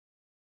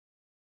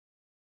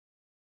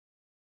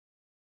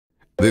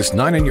This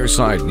 9 on Your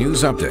Side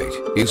news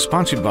update is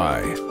sponsored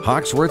by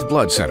Hawksworth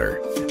Blood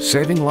Center,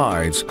 saving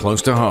lives close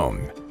to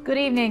home. Good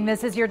evening.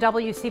 This is your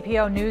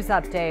WCPO news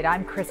update.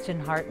 I'm Kristen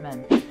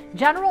Hartman.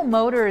 General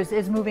Motors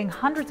is moving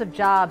hundreds of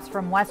jobs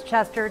from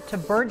Westchester to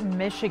Burton,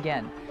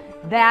 Michigan.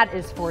 That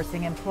is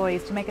forcing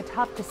employees to make a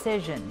tough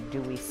decision.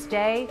 Do we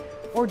stay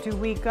or do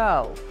we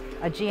go?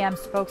 A GM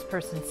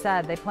spokesperson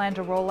said they plan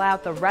to roll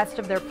out the rest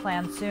of their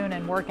plan soon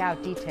and work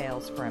out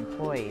details for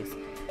employees.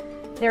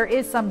 There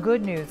is some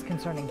good news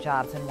concerning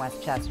jobs in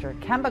Westchester.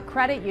 Kemba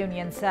Credit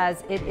Union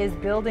says it is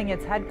building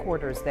its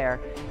headquarters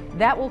there.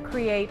 That will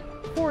create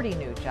 40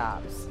 new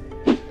jobs.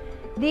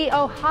 The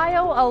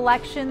Ohio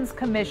Elections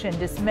Commission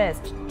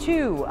dismissed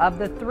 2 of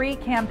the 3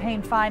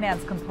 campaign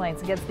finance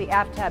complaints against the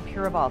AFTAB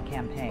Puraval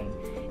campaign.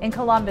 In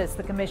Columbus,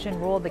 the commission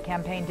ruled the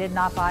campaign did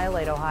not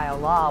violate Ohio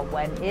law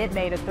when it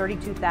made a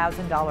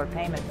 $32,000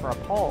 payment for a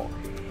poll.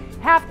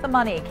 Half the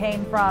money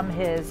came from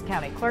his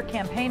county clerk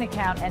campaign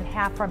account and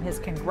half from his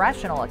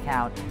congressional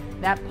account.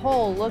 That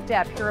poll looked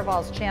at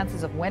Puraval's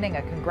chances of winning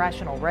a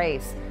congressional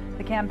race.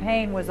 The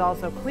campaign was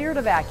also cleared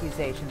of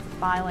accusations of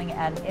filing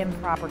an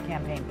improper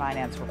campaign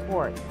finance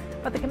report.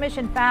 But the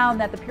commission found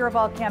that the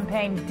Puraval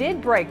campaign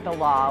did break the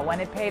law when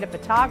it paid a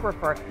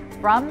photographer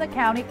from the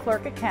county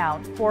clerk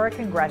account for a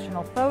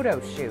congressional photo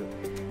shoot.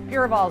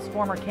 Puraval's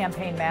former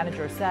campaign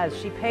manager says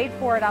she paid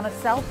for it on a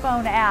cell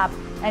phone app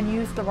and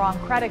used the wrong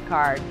credit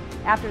card.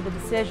 After the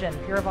decision,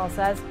 Puraval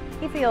says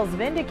he feels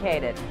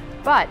vindicated.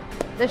 But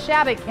the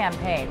Shabbat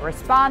campaign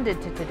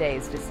responded to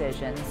today's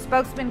decision.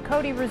 Spokesman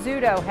Cody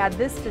Rizzuto had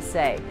this to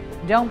say: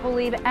 "Don't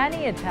believe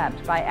any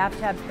attempt by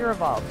AFTAB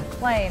Puraval to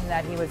claim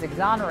that he was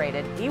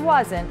exonerated. He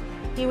wasn't.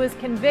 He was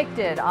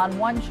convicted on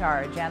one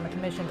charge, and the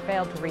commission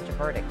failed to reach a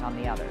verdict on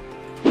the other."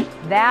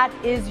 That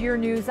is your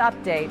news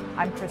update.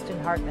 I'm Kristen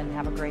Hartman.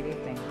 Have a great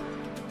evening.